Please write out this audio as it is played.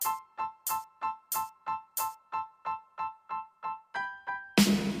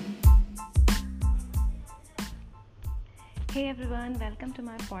Hey everyone, welcome to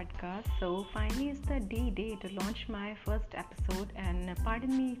my podcast. So, finally, it's the day to launch my first episode. And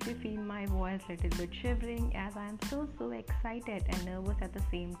pardon me if you feel my voice a little bit shivering as I am so excited and nervous at the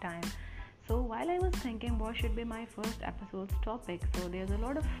same time. So, while I was thinking what should be my first episode's topic, so there's a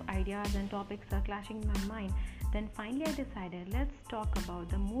lot of ideas and topics are clashing in my mind. Then finally, I decided let's talk about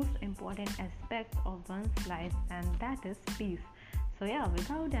the most important aspect of one's life, and that is peace. So yeah,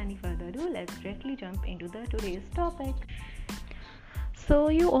 without any further ado, let's directly jump into the today's topic. So,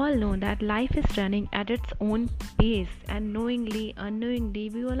 you all know that life is running at its own pace, and knowingly, unknowingly,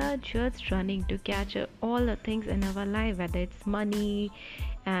 we all are just running to catch all the things in our life, whether it's money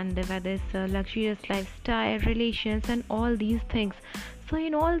and whether it's a luxurious lifestyle, relations, and all these things. So,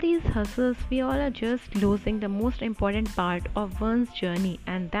 in all these hustles, we all are just losing the most important part of one's journey,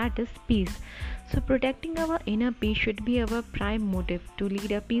 and that is peace. So, protecting our inner peace should be our prime motive to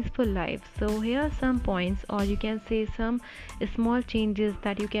lead a peaceful life. So, here are some points, or you can say some small changes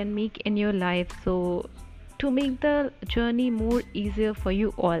that you can make in your life. So, to make the journey more easier for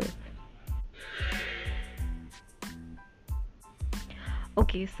you all.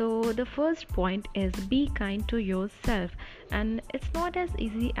 Okay, so the first point is be kind to yourself, and it's not as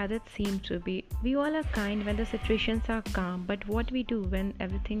easy as it seems to be. We all are kind when the situations are calm, but what we do when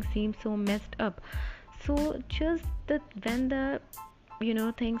everything seems so messed up? So, just that when the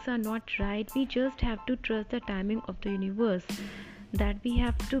things are not right, we just have to trust the timing of the universe, that we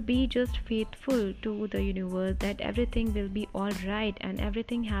have to be just faithful to the universe, that everything will be all right and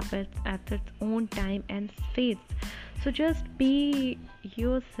everything happens at its own time and space. So just be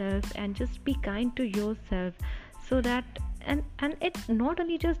yourself and just be kind to yourself, so that and it not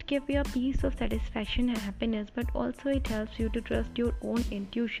only just give you a piece of satisfaction and happiness, but also it helps you to trust your own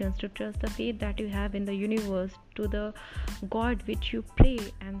intuitions, to trust the faith that you have in the universe, to the god which you pray.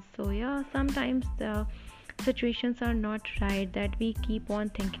 And so yeah, sometimes the situations are not right, that we keep on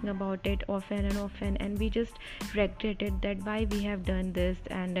thinking about it often and often, and we just regret it, that why we have done this.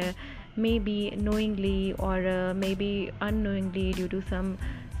 And maybe knowingly or maybe unknowingly, due to some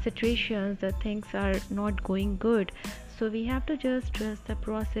situations, the things are not going good. So we have to just trust the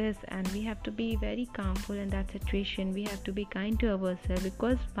process, and we have to be very calmful in that situation. We have to be kind to ourselves,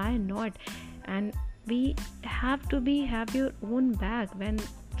 because why not? And we have to be have your own back when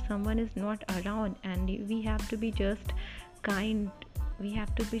someone is not around, and we have to be just kind, we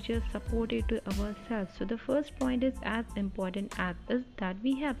have to be just supportive to ourselves. So the first point is as important as is that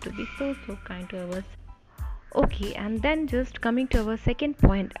we have to be so kind to ourselves. Okay, and then just coming to our second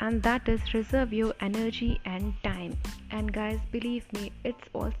point, and that is reserve your energy and time. And guys, believe me, it's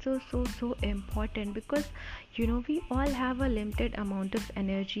also so important, because we all have a limited amount of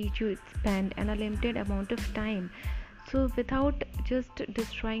energy to spend and a limited amount of time. So without just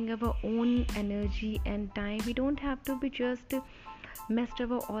destroying our own energy and time, we don't have to be just messed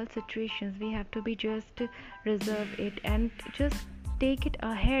over all situations. We have to be just reserve it and just take it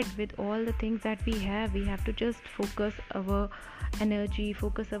ahead with all the things that we have to just focus our energy,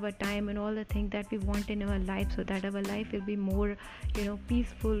 focus our time, and all the things that we want in our life, so that our life will be more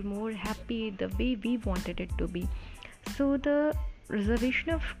peaceful, more happy, the way we wanted it to be. So the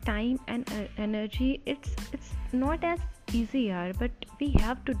reservation of time and energy, it's not as easier, but we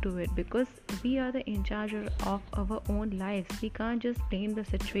have to do it, because we are the in charge of our own lives. We can't just blame the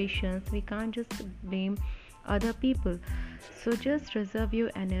situations, we can't just blame other people. So just reserve your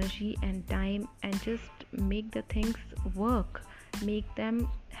energy and time, and just make the things work, make them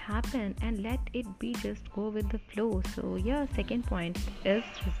happen, and let it be, just go with the flow. So yeah, second point is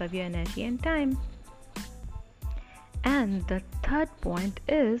reserve your energy and time. And the third point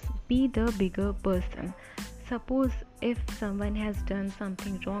is be the bigger person. Suppose if someone has done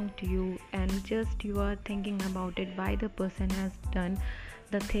something wrong to you, and just you are thinking about it, why the person has done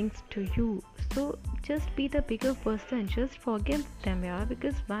the things to you. So just be the bigger person, just forgive them, yeah,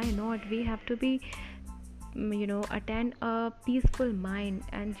 because why not? We have to be attend a peaceful mind,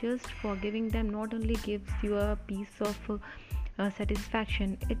 and just forgiving them not only gives you a piece of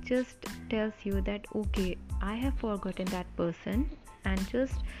satisfaction, it just tells you that okay, I have forgotten that person, and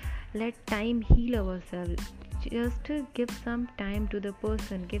just let time heal ourselves. Just to give some time to the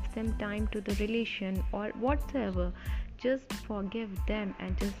person, give some time to the relation or whatsoever, just forgive them,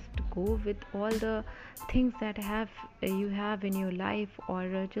 and just go with all the things that have you have in your life,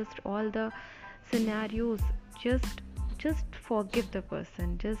 or just all the scenarios. Just forgive the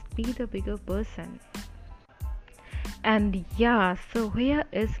person, just be the bigger person. And yeah, so here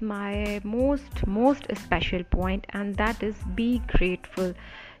is my most special point, and that is be grateful.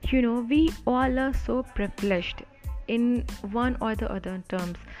 We all are so privileged in one or the other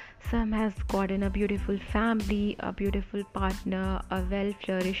terms. Some has gotten a beautiful family, a beautiful partner, a well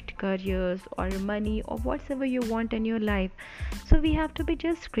flourished careers, or money, or whatever you want in your life. So we have to be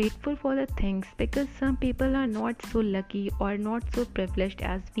just grateful for the things, because some people are not so lucky or not so privileged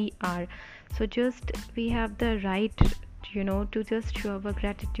as we are. So just we have the right, to just show our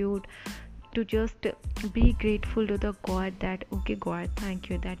gratitude, to just be grateful to the God, that okay God, thank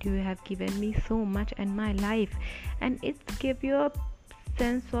you that you have given me so much in my life. And it's give you a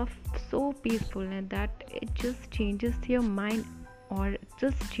sense of so peaceful, and that it just changes your mind, or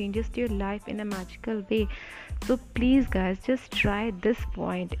just changes your life in a magical way. So please guys, just try this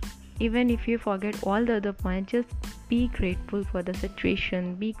point. Even if you forget all the other points, just be grateful for the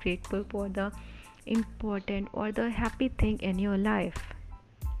situation, be grateful for the important or the happy thing in your life.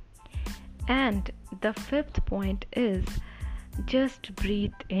 And the fifth point is just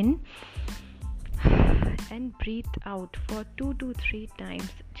breathe in and breathe out for 2 to 3 times.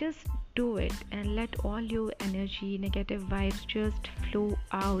 Just do it and let all your energy, negative vibes just flow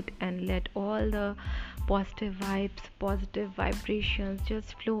out, and let all the positive vibes, positive vibrations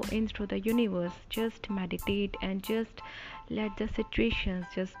just flow in through the universe. Just meditate and just let the situations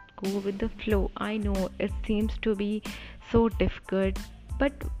just go with the flow. I know it seems to be so difficult,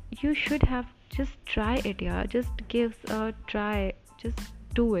 but you should have just try it. Yeah, just give a try. Just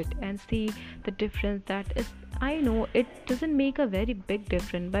do it and see the difference that is. I know it doesn't make a very big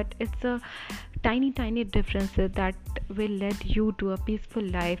difference, but it's a tiny differences that will lead you to a peaceful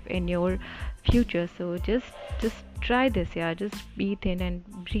life in your future. So just try this. Yeah, just breathe in and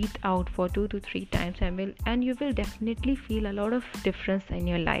breathe out for 2 to 3 times, and you will definitely feel a lot of difference in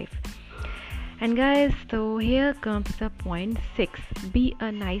your life. And guys, so here comes the point 6: be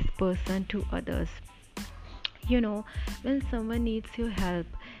a nice person to others. When someone needs your help,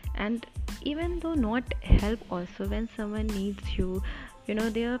 and even though not help also, when someone needs you,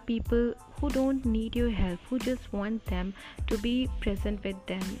 there are people who don't need your help, who just want them to be present with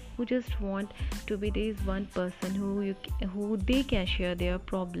them, who just want to be this one person who they can share their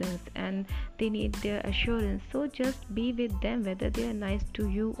problems, and they need their assurance. So just be with them, whether they are nice to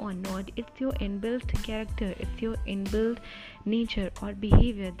you or not. It's your inbuilt character, it's your inbuilt nature or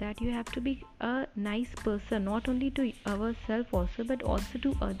behavior, that you have to be a nice person, not only to ourselves also, but also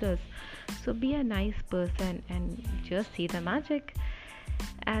to others. So be a nice person and just see the magic.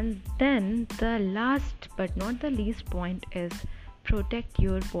 And then the last but not the least point is protect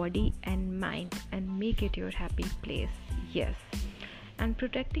your body and mind and make it your happy place. Yes. And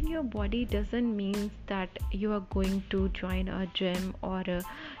protecting your body doesn't mean that you are going to join a gym, or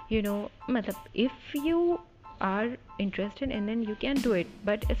if you are interested in, then you can do it,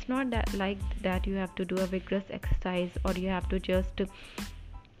 but it's not that like that you have to do a vigorous exercise, or you have to just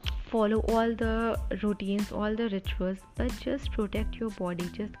follow all the routines, all the rituals. But just protect your body,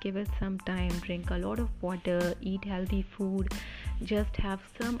 just give it some time, drink a lot of water, eat healthy food, just have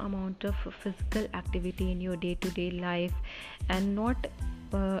some amount of physical activity in your day-to-day life. And not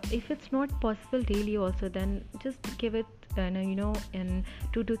if it's not possible daily also, then just give it in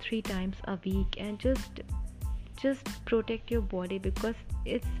 2 to 3 times a week, and just protect your body, because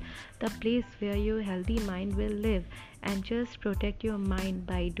it's the place where your healthy mind will live. And just protect your mind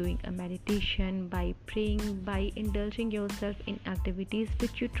by doing a meditation, by praying, by indulging yourself in activities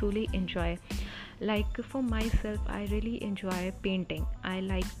which you truly enjoy. Like for myself, I really enjoy painting. I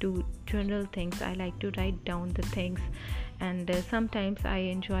like to journal things, I like to write down the things. And sometimes I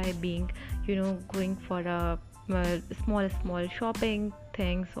enjoy being going for a small shopping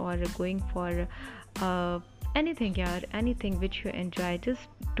things, or going for uh, anything. Yeah, anything which you enjoy, just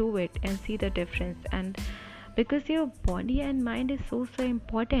do it and see the difference. And because your body and mind is so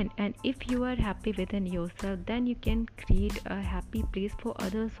important, and if you are happy within yourself, then you can create a happy place for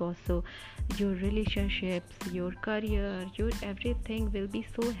others also. Your relationships, your career, your everything will be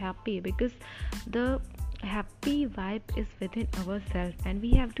so happy, because the happy vibe is within ourselves, and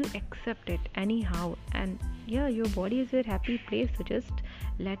we have to accept it anyhow. And yeah, your body is a happy place, so just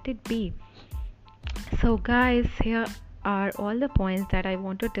let it be. So, guys, here are all the points that I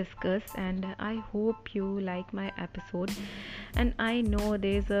want to discuss, and I hope you like my episode. And I know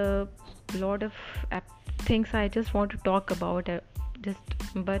there's a lot of things I just want to talk about,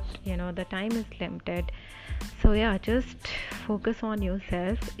 but the time is limited. So yeah, just focus on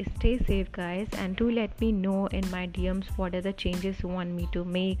yourself, stay safe, guys, and do let me know in my DMs what are the changes you want me to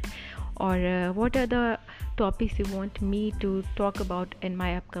make, or what are the topics you want me to talk about in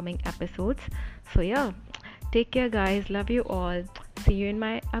my upcoming episodes. So yeah, take care, guys, love you all, see you in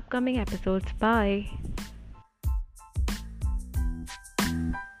my upcoming episodes. Bye.